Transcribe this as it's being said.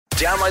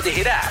Download the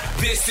Hit app.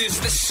 This is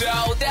the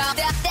showdown.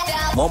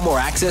 Want more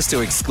access to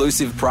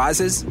exclusive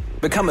prizes?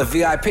 Become a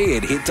VIP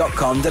at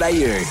hit.com.au.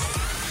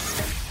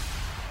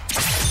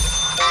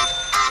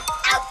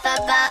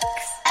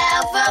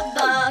 Alpha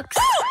Bucks.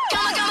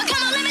 Come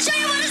on, let me show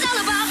you what it's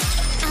all about.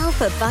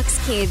 Alpha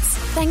Bucks Kids,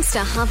 thanks to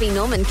Harvey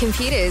Norman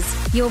Computers,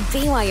 your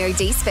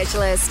BYOD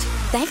specialist.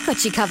 They've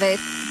got you covered.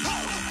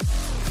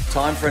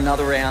 Time for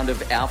another round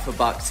of Alpha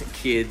Bucks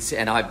Kids,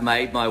 and I've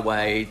made my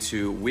way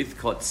to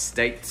Withcott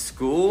State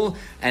School,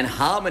 and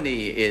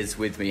Harmony is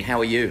with me. How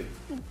are you?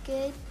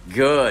 Good.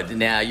 Good.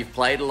 Now, you've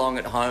played along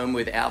at home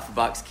with Alpha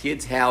Bucks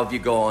Kids. How have you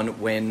gone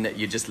when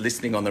you're just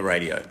listening on the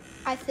radio?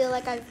 I feel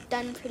like I've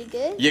done pretty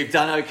good. You've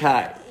done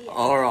okay. Yeah.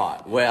 All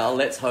right. Well,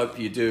 let's hope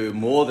you do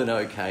more than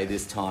okay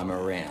this time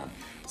around.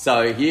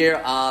 So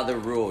here are the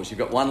rules. You've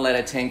got 1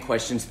 letter, 10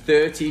 questions,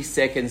 30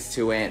 seconds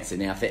to answer.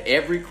 Now, for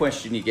every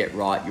question you get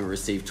right, you'll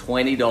receive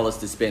 $20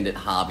 to spend at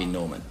Harvey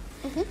Norman.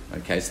 Mm-hmm.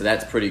 Okay, so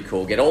that's pretty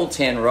cool. Get all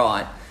 10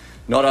 right.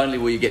 Not only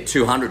will you get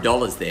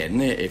 $200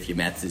 then, if your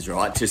maths is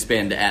right, to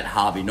spend at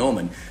Harvey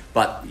Norman,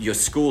 but your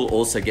school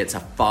also gets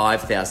a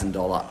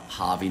 $5,000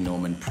 Harvey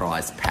Norman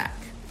prize pack.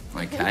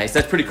 Okay, so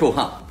that's pretty cool,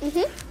 huh?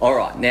 Mm-hmm. All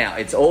right, now,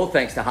 it's all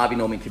thanks to Harvey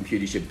Norman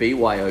Computers, your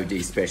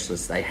BYOD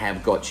specialists. They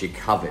have got you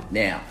covered.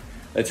 Now,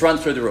 let's run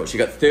through the rules.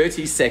 You've got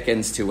 30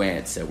 seconds to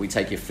answer. We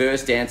take your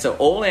first answer.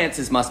 All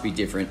answers must be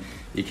different.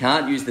 You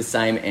can't use the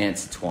same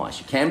answer twice.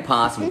 You can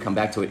pass, and we'll come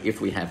back to it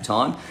if we have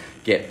time.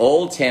 Get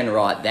all 10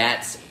 right.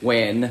 That's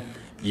when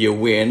you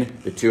win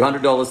the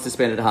 $200 to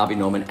spend at Harvey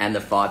Norman and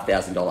the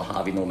 $5,000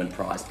 Harvey Norman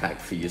prize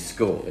pack for your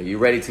school. Are you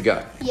ready to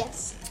go?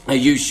 Yes. Are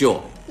you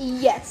sure?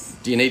 Yes.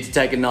 Do you need to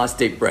take a nice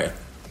deep breath?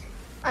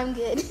 I'm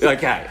good.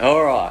 Okay,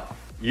 all right.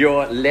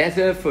 Your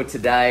letter for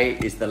today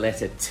is the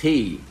letter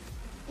T.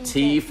 Okay.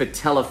 T for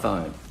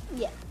telephone.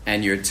 Yeah.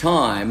 And your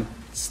time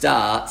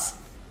starts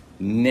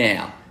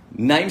now.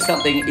 Name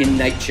something in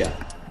nature.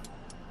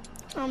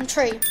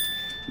 Tree.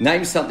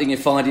 Name something you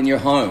find in your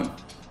home.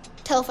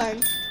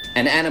 Telephone.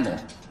 An animal.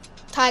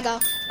 Tiger.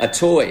 A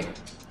toy.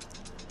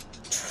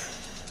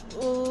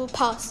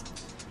 Pass.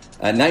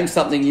 Name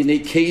something you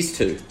need keys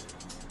to.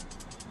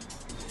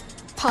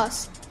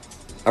 Pass.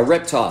 A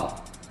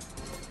reptile.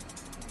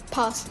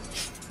 Pass.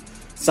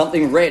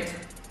 Something red.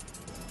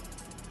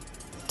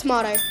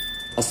 Tomato.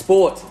 A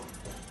sport.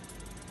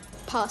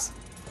 Pass.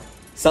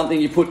 Something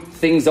you put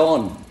things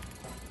on.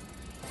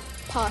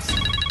 Pass.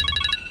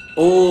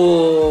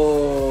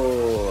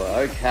 Oh,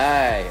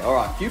 okay. All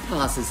right, a few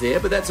passes there,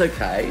 but that's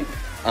okay.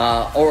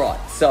 All right,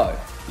 so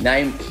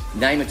name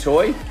a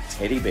toy.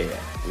 Teddy bear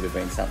would have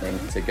been something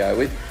to go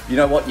with. You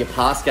know what? Your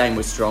pass game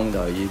was strong,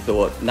 though. You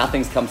thought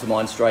nothing's come to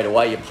mind straight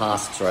away. You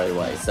passed straight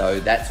away. So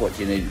that's what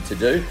you needed to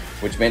do,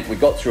 which meant we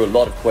got through a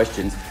lot of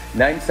questions.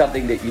 Name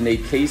something that you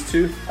need keys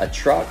to. A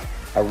truck,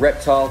 a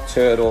reptile,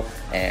 turtle,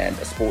 and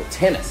a sport,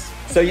 tennis.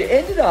 So you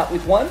ended up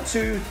with 1,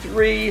 2,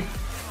 3,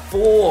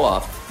 4.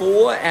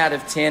 4 out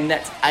of 10.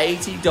 That's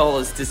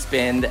 $80 to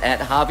spend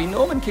at Harvey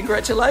Norman.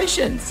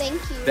 Congratulations.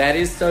 Thank you. That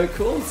is so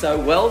cool. So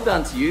well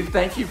done to you.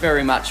 Thank you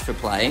very much for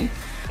playing.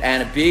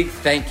 And a big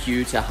thank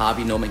you to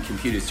Harvey Norman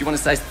Computers. Do you want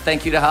to say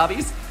thank you to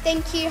Harvey's?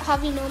 Thank you,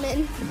 Harvey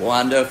Norman.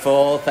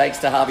 Wonderful. Thanks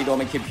to Harvey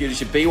Norman Computers,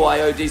 your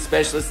BYOD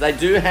specialist. They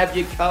do have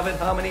you covered,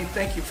 Harmony.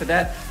 Thank you for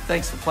that.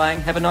 Thanks for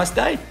playing. Have a nice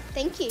day.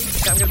 Thank you.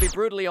 I'm going to be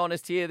brutally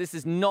honest here. This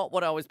is not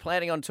what I was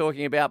planning on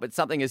talking about, but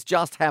something has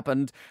just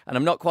happened, and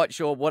I'm not quite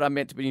sure what I'm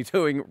meant to be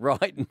doing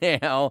right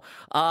now.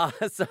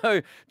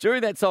 So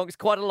during that song, it's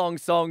quite a long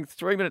song,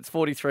 3 minutes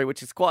 43,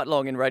 which is quite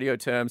long in radio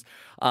terms.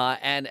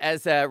 And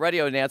as a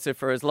radio announcer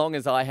for as long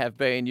as I have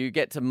been, you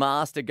get to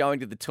master going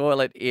to the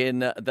toilet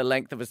in the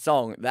length of a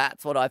song.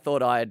 That's what I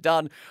thought I had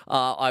done.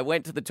 I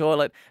went to the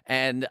toilet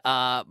and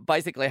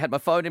basically had my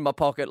phone in my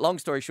pocket. Long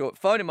story short,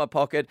 phone in my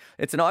pocket.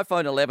 It's an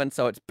iPhone 11,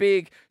 so it's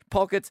big.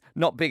 Pockets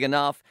not big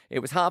enough. It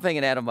was half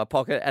hanging out of my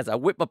pocket. As I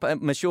whip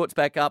my shorts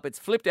back up, it's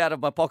flipped out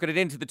of my pocket and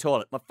into the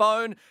toilet. My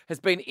phone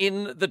has been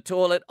in the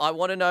toilet. I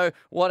want to know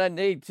what I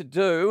need to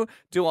do.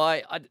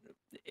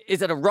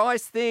 Is it a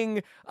rice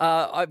thing?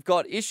 I've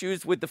got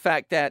issues with the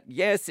fact that,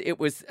 yes, it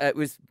was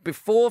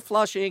before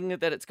flushing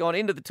that it's gone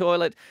into the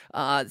toilet.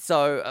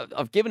 So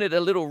I've given it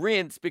a little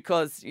rinse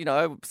because,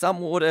 some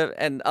water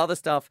and other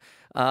stuff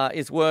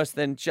is worse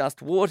than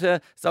just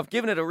water. So I've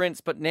given it a rinse,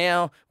 but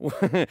now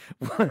what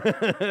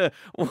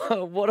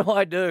do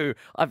I do?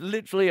 I've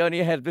literally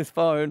only had this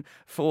phone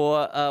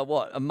for,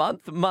 a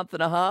month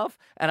and a half,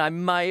 and I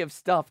may have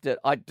stuffed it.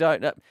 I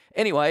don't know.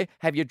 Anyway,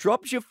 have you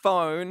dropped your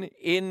phone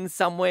in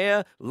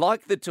somewhere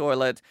like the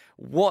toilet?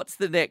 What's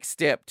the next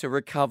step to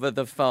recover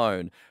the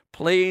phone?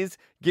 Please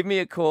give me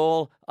a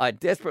call. I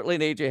desperately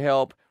need your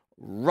help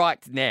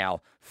right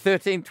now.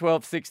 13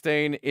 12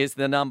 16 is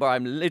the number.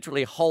 I'm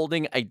literally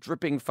holding a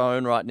dripping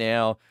phone right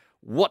now.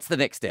 What's the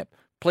next step?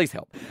 Please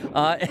help.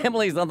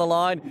 Emily's on the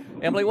line.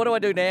 Emily, what do I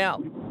do now?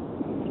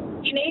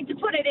 You need to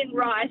put it in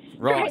rice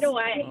straight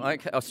away.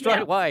 Okay,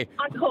 straight away.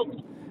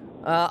 Uncooked.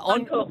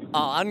 Uncooked.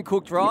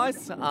 Uncooked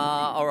rice?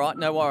 All right,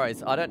 no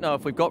worries. I don't know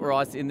if we've got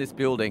rice in this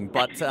building,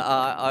 but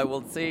I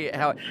will see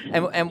how...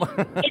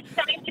 It's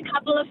safe to cover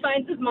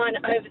phones of mine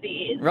over the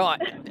years.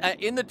 Right.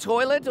 In the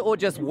toilet or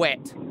just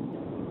wet?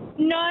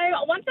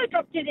 No, once I've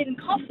dropped it in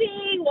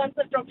coffee, once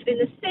I've dropped it in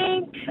the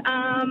sink,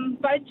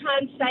 both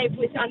times saved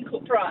with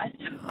uncooked rice.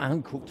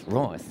 Uncooked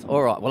rice.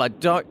 All right. Well, I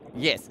don't...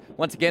 Yes.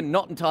 Once again,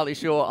 not entirely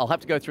sure. I'll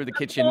have to go through the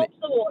kitchen.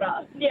 Absorbs the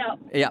water, yeah.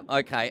 Yeah,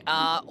 okay.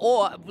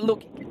 Or,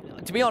 look,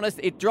 to be honest,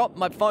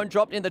 my phone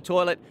dropped in the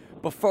toilet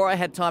before I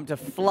had time to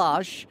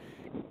flush.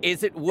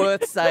 Is it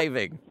worth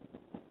saving?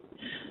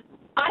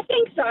 I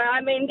think so. I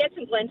mean, get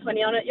some Glen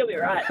 20 on it, you'll be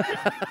right.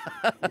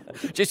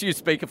 Just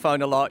use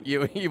speakerphone a lot.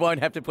 You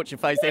won't have to put your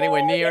face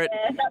anywhere near it.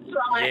 Yeah, that's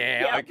right.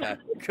 Yeah, Yep. okay.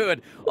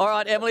 Good. All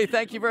right, Emily,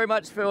 thank you very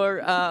much for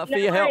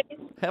your help.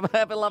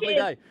 Have a lovely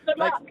Cheers. day. Good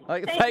luck.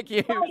 Thank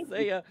you. Bye.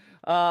 See ya.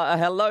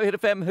 Hello,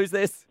 Hit FM. Who's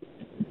this?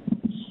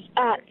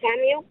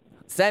 Samuel?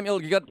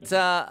 Samuel, you got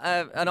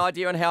an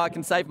idea on how I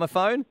can save my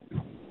phone?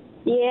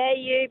 Yeah,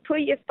 you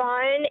put your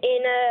phone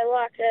in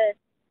a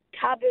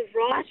tub of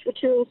rice for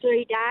 2 or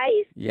 3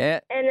 days. Yeah.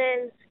 And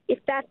then if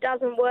that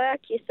doesn't work,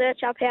 you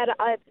search up how to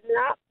open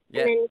it up.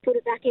 Yeah. And then you put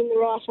it back in the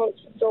rice once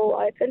it's all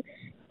open.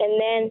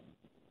 And then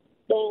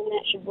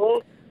that should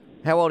work.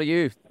 How old are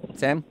you,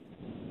 Sam?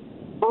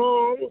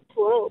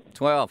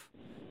 12.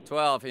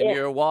 12, and Yeah.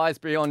 you're wise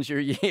beyond your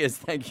years.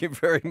 Thank you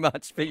very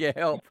much for your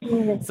help.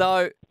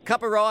 So,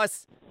 cup of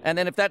rice, and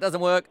then if that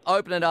doesn't work,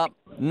 open it up,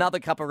 another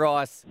cup of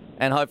rice,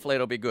 and hopefully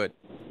it'll be good.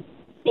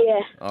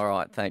 Yeah. All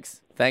right,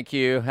 thanks. Thank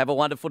you. Have a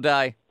wonderful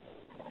day.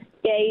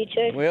 Yeah, you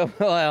too.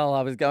 Well,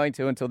 I was going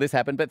to until this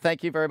happened, but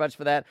thank you very much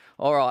for that.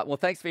 All right, well,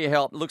 thanks for your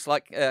help. Looks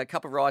like a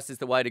cup of rice is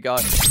the way to go.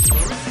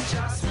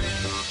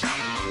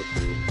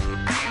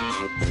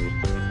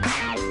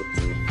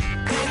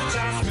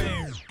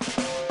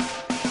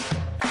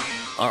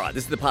 All right,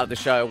 this is the part of the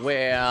show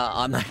where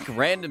I make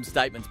random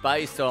statements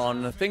based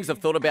on things I've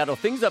thought about or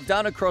things I've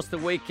done across the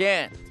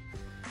weekend.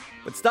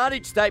 But start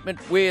each statement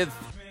with,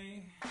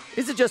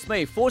 is it just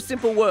me? 4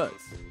 simple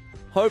words,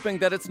 hoping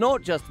that it's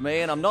not just me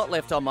and I'm not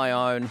left on my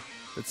own,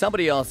 that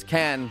somebody else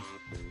can,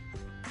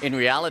 in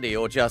reality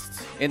or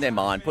just in their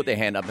mind, put their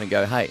hand up and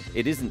go, hey,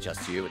 it isn't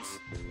just you,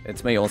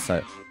 it's me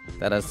also.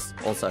 That has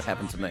also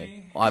happened to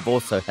me. I've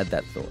also had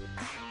that thought.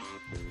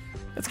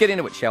 Let's get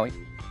into it, shall we?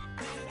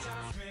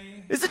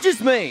 Is it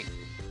just me?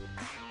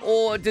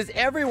 Or does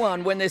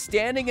everyone, when they're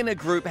standing in a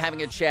group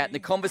having a chat and the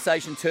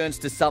conversation turns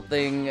to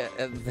something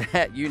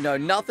that you know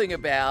nothing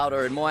about,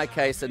 or in my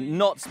case, are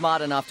not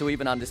smart enough to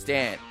even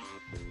understand,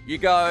 you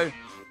go,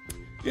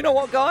 you know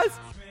what, guys?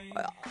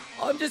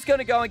 I'm just going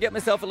to go and get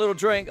myself a little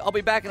drink. I'll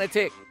be back in a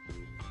tick.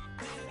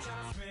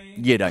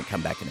 You don't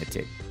come back in a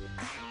tick.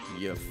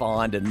 You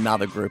find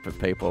another group of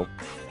people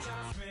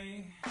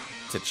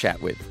to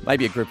chat with.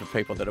 Maybe a group of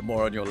people that are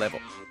more on your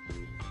level.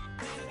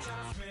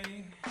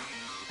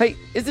 Hey,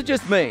 is it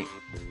just me?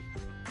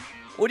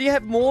 Or do you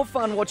have more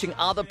fun watching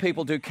other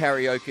people do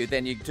karaoke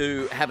than you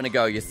do having a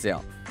go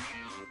yourself?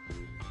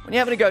 When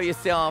you're having a go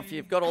yourself,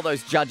 you've got all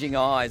those judging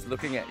eyes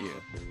looking at you.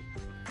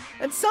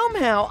 And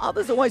somehow,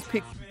 others always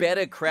pick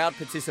better crowd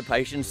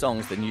participation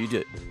songs than you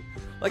do.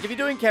 Like if you're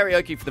doing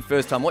karaoke for the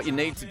first time, what you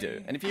need to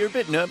do, and if you're a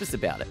bit nervous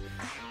about it,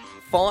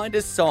 find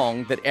a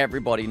song that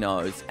everybody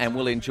knows and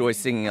will enjoy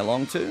singing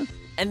along to.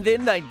 And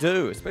then they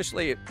do,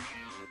 especially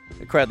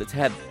a crowd that's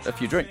had a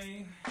few drinks.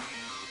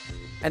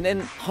 And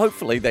then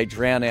hopefully they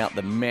drown out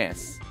the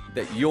mess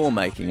that you're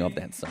making of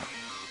that song.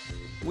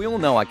 We all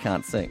know I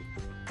can't sing.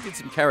 Did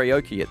some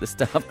karaoke at the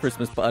staff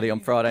Christmas party on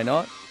Friday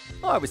night.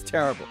 Oh, it was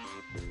terrible.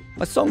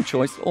 My song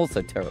choice,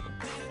 also terrible.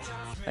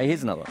 Hey,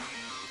 here's another one.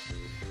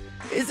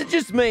 Is it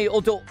just me,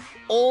 or do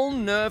all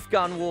Nerf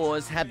gun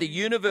wars have the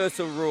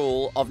universal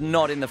rule of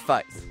not in the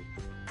face?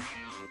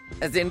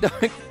 As in,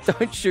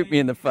 don't shoot me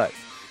in the face.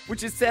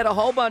 Which is said a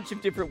whole bunch of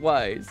different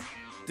ways,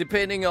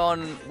 depending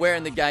on where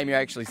in the game you're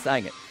actually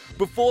saying it.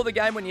 Before the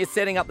game, when you're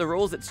setting up the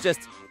rules, it's just,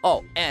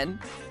 and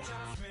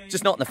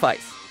just not in the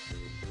face.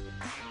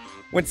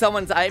 When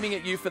someone's aiming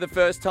at you for the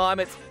first time,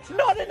 it's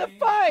not in the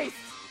face.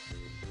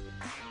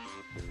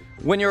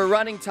 When you're a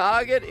running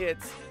target,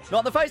 it's not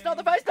in the face, not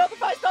in the face, not in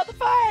the face, not in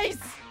the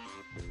face.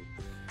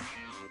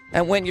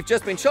 And when you've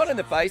just been shot in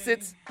the face,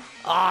 it's,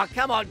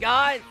 come on,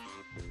 guys.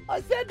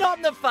 I said not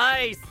in the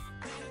face.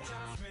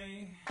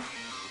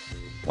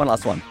 One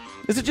last one.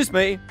 Is it just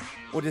me?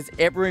 Or does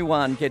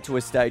everyone get to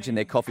a stage in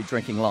their coffee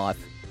drinking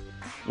life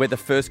where the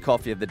first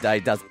coffee of the day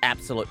does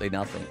absolutely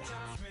nothing?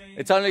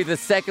 It's only the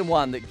second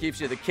one that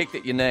gives you the kick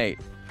that you need,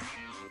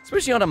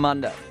 especially on a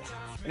Monday.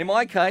 And in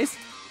my case,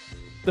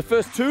 the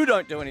first 2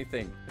 don't do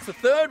anything. It's the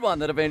third one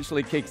that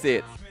eventually kicks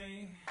in.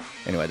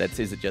 Anyway, that's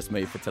Is It Just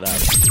Me for today.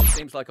 It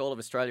seems like all of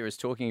Australia is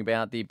talking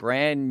about the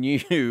brand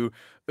new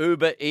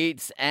Uber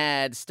Eats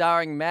ad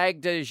starring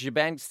Magda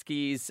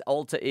Szubanski's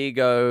alter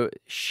ego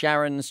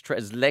Sharon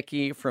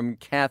Strzelecki from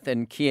Kath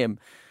and Kim.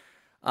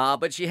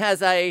 But she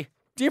has a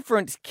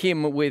different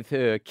Kim with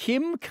her.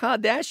 Kim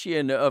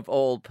Kardashian of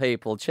all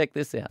people. Check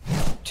this out.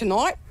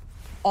 Tonight,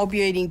 I'll be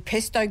eating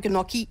pesto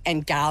gnocchi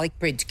and garlic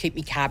bread to keep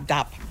me carved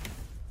up.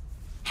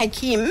 Hey,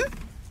 Kim,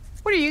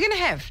 what are you going to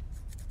have?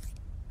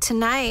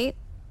 Tonight,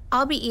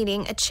 I'll be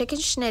eating a chicken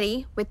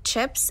schnitty with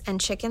chips and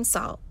chicken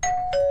salt.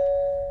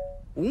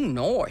 Ooh,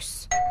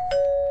 nice.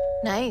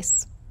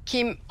 Nice.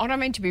 Kim, I don't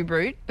mean to be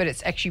rude, but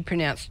it's actually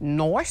pronounced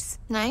nice.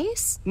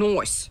 Nice?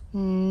 Nice.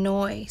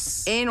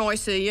 Noise.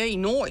 N-I-C-E,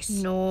 nice.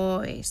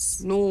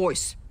 Noise.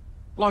 Nice.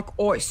 Like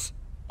ice.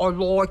 I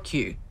like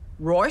you.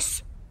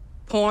 Rice.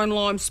 Pine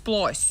lime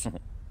splice.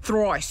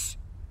 Thrice.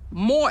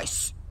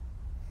 Mice.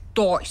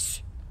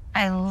 Dice.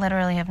 I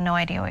literally have no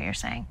idea what you're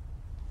saying.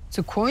 It's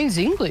a Queen's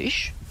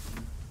English.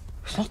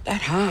 It's not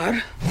that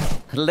hard.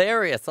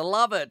 Hilarious. I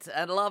love it.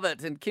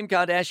 And Kim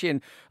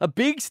Kardashian, a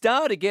big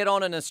star to get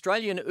on an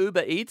Australian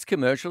Uber Eats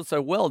commercial.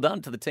 So well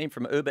done to the team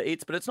from Uber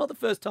Eats. But it's not the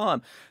first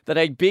time that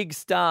a big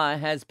star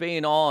has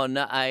been on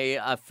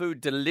a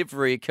food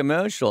delivery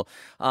commercial.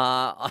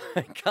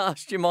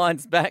 Cast your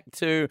minds back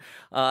to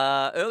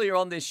earlier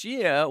on this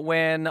year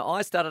when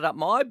I started up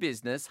my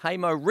business,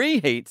 Hamo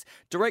Reheats,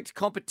 direct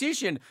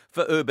competition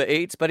for Uber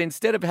Eats. But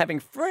instead of having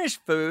fresh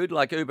food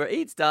like Uber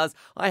Eats does,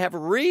 I have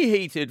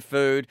reheated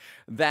food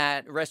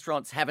that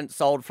restaurants haven't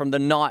sold from the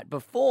night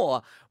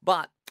before.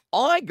 But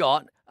I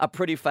got a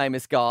pretty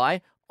famous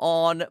guy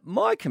on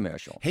my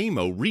commercial.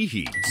 Hamo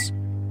Reheats.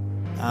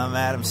 I'm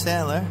Adam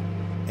Sandler,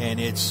 and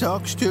it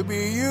sucks to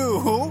be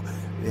you,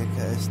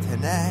 because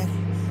tonight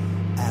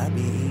I'll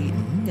be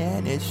eating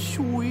that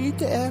sweet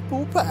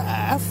apple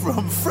pie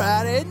from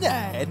Friday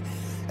night.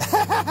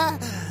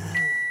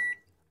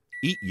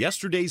 Eat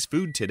yesterday's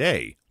food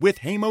today with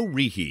Hamo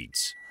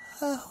Reheats.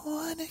 I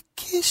wanna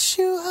kiss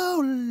you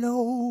all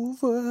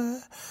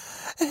over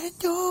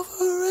and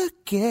over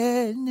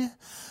again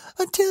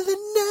until the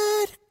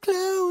night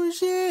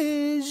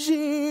closes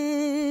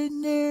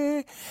in.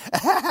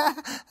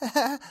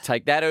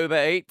 Take that,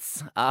 Uber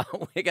Eats.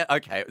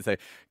 Okay, it was a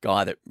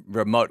guy that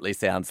remotely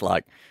sounds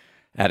like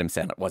Adam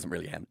Sandler. It wasn't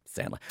really Adam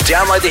Sandler.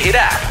 Download the Hit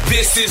app.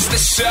 This is the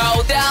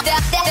showdown.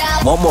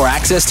 Want more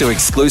access to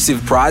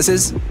exclusive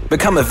prizes?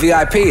 Become a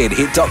VIP at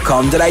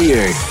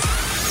hit.com.au.